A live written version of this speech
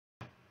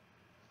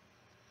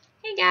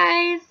Hey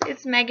guys,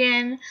 it's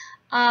Megan.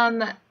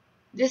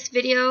 This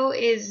video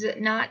is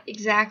not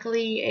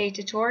exactly a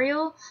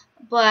tutorial,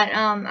 but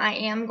I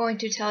am going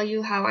to tell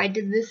you how I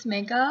did this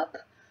makeup.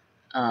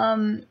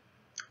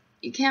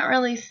 You can't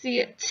really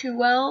see it too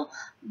well,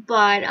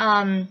 but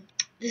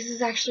this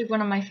is actually one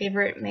of my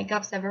favorite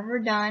makeups I've ever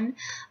done,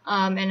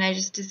 and I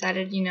just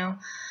decided,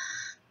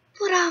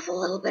 put off a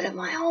little bit of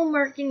my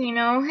homework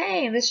and,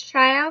 hey, let's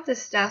try out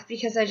this stuff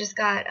because I just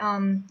got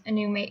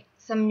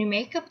some new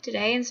makeup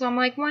today, and so I'm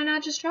like, why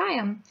not just try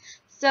them?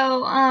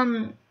 So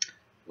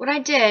what I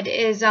did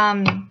is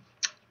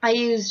I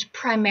used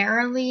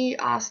primarily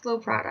Oslo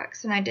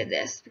products, and I did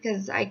this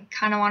because I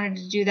kind of wanted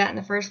to do that in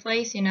the first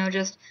place,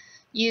 just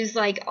use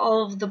like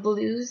all of the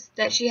blues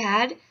that she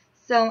had.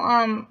 So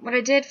what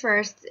I did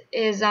first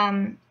is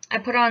I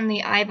put on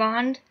the eye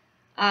bond.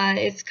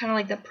 It's kind of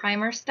like the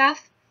primer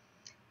stuff.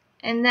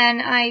 And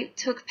then I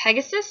took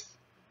Pegasus.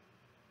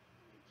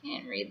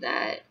 Can't read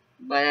that,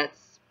 but that's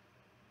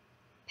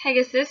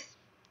Pegasus.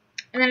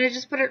 And then I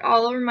just put it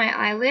all over my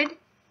eyelid.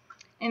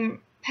 And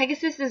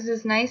Pegasus is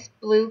this nice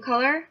blue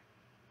color.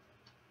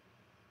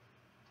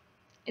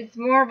 It's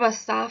more of a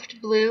soft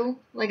blue,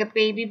 like a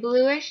baby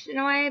bluish in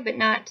a way, but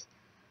not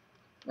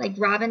like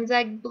robin's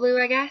egg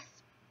blue, I guess.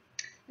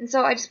 And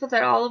so I just put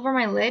that all over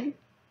my lid.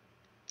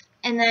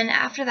 And then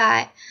after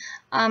that,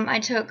 I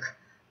took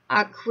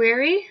a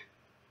Query.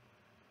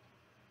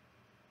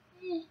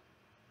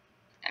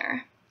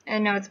 There. I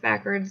know it's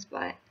backwards,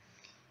 but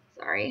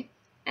sorry.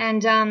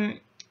 And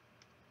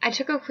I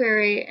took a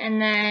Query,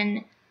 and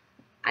then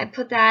I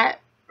put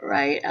that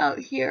right out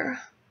here,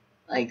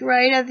 like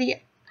right at the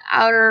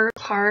outer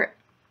part.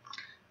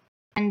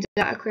 And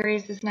Query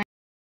is this nice,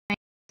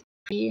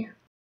 it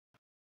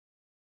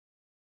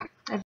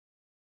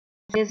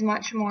is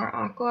much more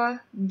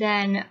aqua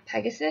than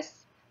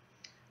Pegasus.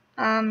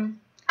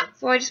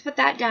 So I just put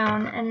that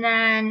down, and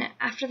then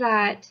after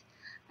that,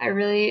 I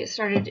really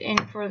started in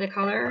for the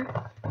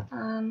color.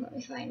 Let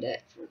me find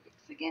it for a quick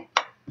second.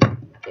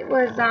 It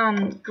was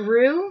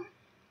Gru.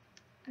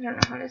 I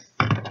don't know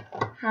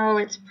how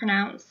it's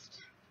pronounced.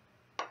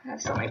 I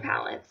have so many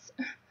palettes.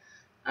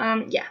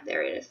 Yeah,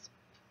 there it is.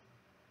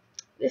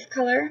 This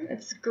color,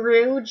 it's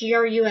Gru,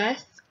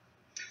 G-R-U-S.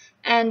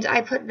 And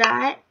I put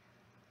that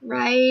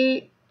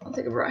right, I'll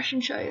take a brush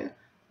and show you,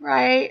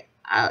 right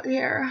out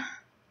here.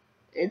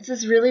 It's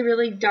this really,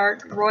 really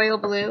dark royal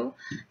blue,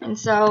 and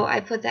so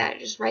I put that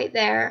just right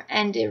there,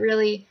 and it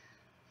really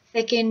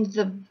thickened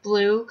the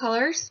blue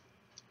colors.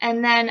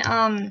 And then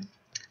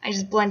I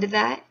just blended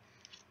that.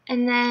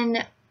 And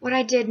then what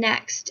I did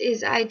next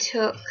is I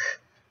took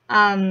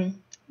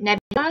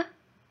Nebula.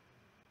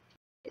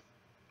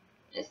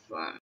 This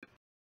one.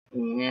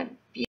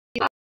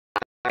 Nebula.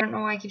 I don't know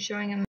why I keep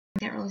showing him. I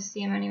can't really see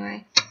him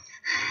anyway.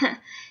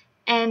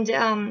 And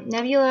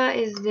Nebula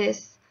is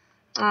this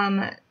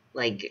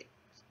like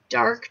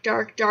dark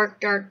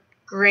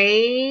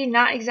gray,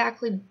 not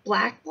exactly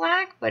black,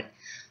 but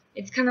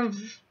it's kind of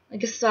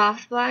like a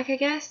soft black, I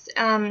guess,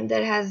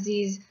 that has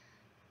these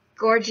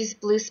gorgeous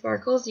blue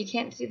sparkles. You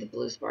can't see the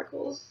blue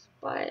sparkles,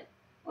 but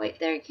wait,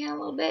 there you can a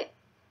little bit.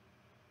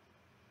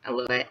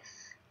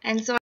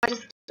 And so I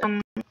just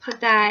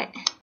put that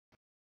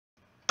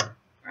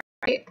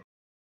right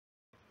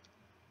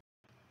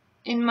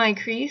in my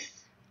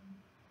crease,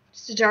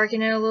 just to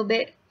darken it a little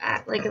bit,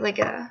 like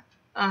a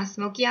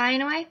smoky eye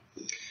in a way.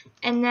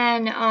 And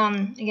then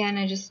again,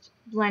 I just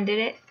blended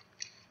it.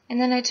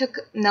 And then I took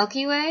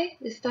Milky Way.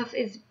 This stuff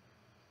is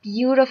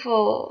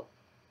beautiful.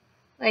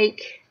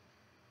 Like,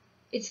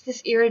 it's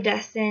this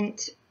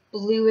iridescent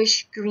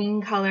bluish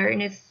green color,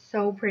 and it's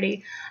so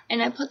pretty. And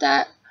I put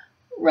that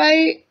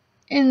right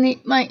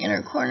in my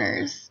inner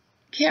corners.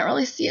 Can't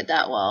really see it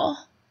that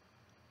well,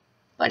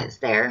 but it's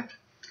there.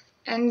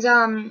 And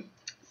so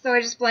I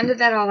just blended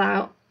that all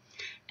out.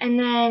 And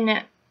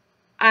then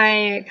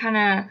I kind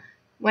of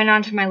went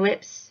onto my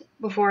lips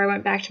before I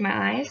went back to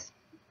my eyes.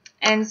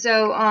 And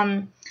so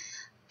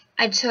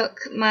I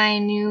took my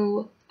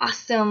new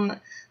awesome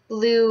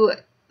blue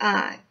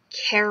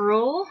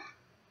Carol.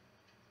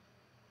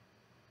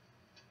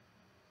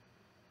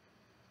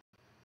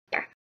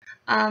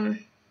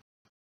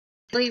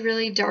 Really,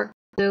 really dark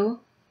blue.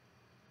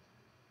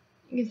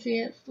 You can see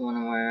it's the one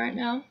I'm wearing right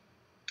now.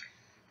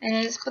 And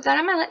I just put that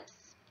on my lips.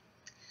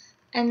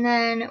 And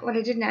then what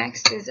I did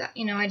next is,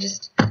 I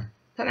just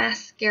put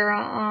mascara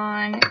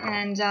on,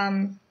 and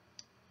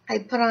I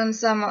put on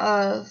some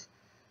of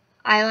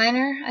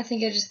eyeliner. I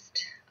think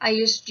I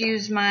just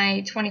used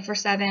my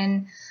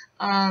 24/7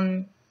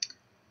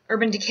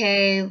 Urban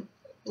Decay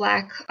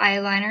black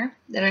eyeliner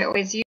that I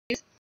always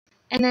use.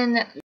 And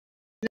then,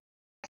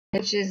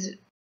 which is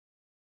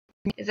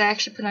I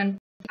actually put on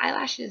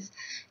eyelashes.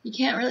 You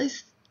can't really,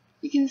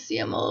 you can see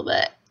them a little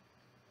bit.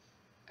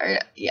 Or,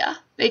 yeah,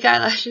 fake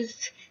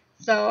eyelashes.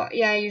 So,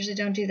 yeah, I usually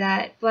don't do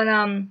that. But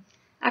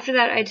after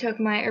that, I took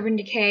my Urban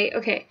Decay.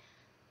 Okay,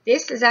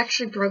 this is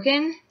actually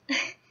broken.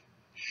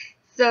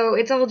 So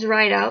it's all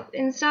dried up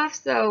and stuff.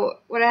 So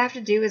what I have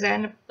to do is I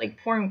end up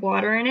like pouring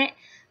water in it.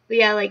 But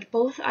yeah, like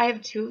I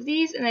have two of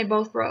these, and they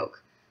both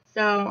broke.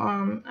 So,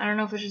 I don't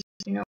know if it's just,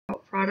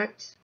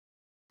 product,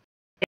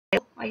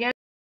 I guess.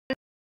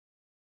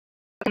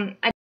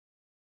 I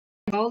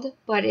called,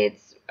 but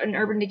it's an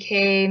Urban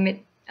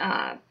Decay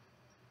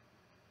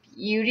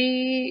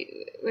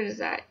beauty, what is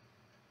that?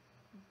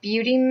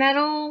 Beauty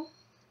metal?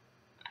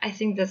 I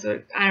think that's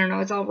what, I don't know,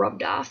 it's all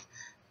rubbed off.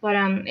 But,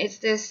 it's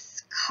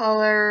this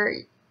color,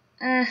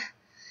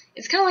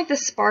 it's kind of like the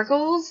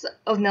sparkles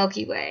of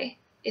Milky Way,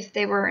 if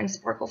they were in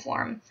sparkle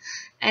form.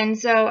 And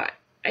so,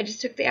 I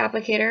just took the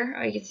applicator,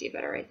 oh, you can see it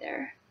better right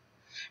there.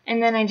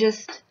 And then I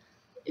just,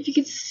 if you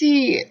could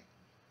see,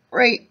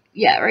 right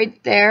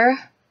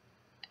there,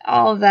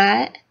 all of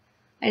that,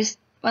 I just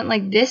went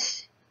like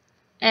this,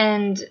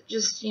 and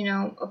just,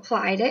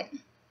 applied it.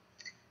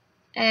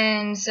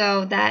 And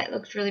so that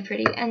looked really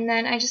pretty. And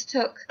then I just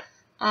took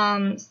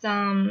some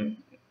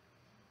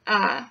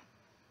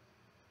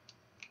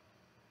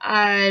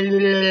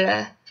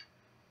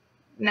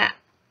matte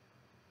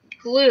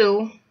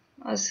glue.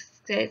 I'll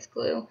just say it's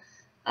glue.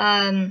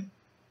 Eyelash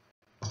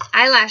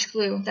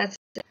glue. That's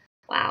it.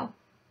 Wow.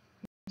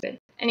 Good.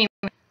 Anyway,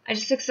 I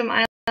just took some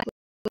eyelash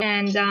glue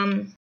and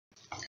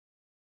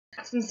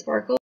got some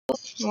sparkles.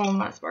 Well,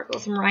 not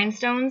sparkles. Some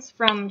rhinestones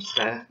from just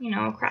a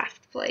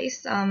craft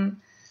place. I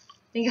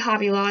think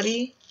Hobby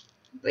Lobby.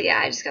 But yeah,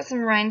 I just got some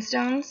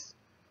rhinestones.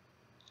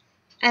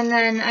 And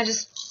then I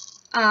just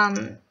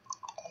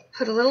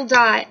put a little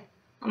dot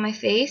on my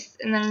face,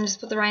 and then I just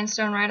put the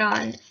rhinestone right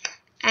on.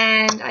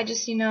 And I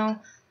just, I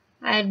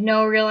had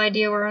no real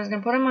idea where I was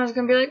going to put them. I was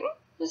going to be like,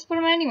 just put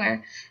them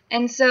anywhere.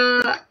 And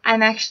so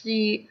I'm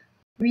actually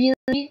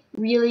really,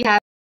 really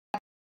happy,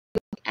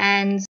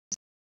 and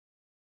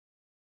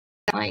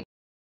like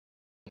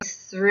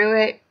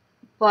through it.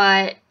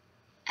 But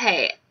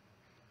hey,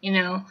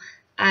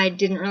 I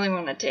didn't really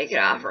want to take it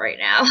off right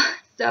now.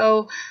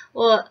 So,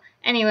 well,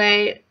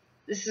 anyway,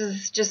 this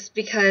is just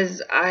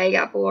because I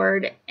got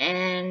bored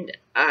and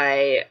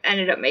I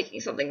ended up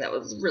making something that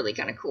was really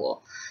kind of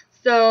cool.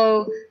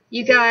 So,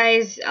 you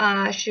guys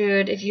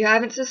should, if you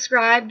haven't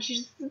subscribed, you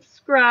should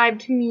subscribe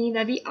to me.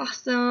 That'd be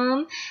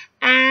awesome.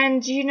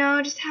 And,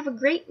 just have a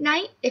great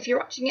night if you're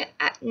watching it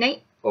at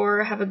night,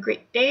 or have a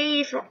great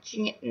day if you're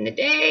watching it in the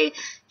day.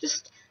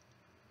 Just,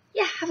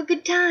 yeah, have a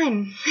good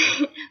time.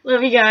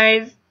 Love you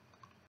guys.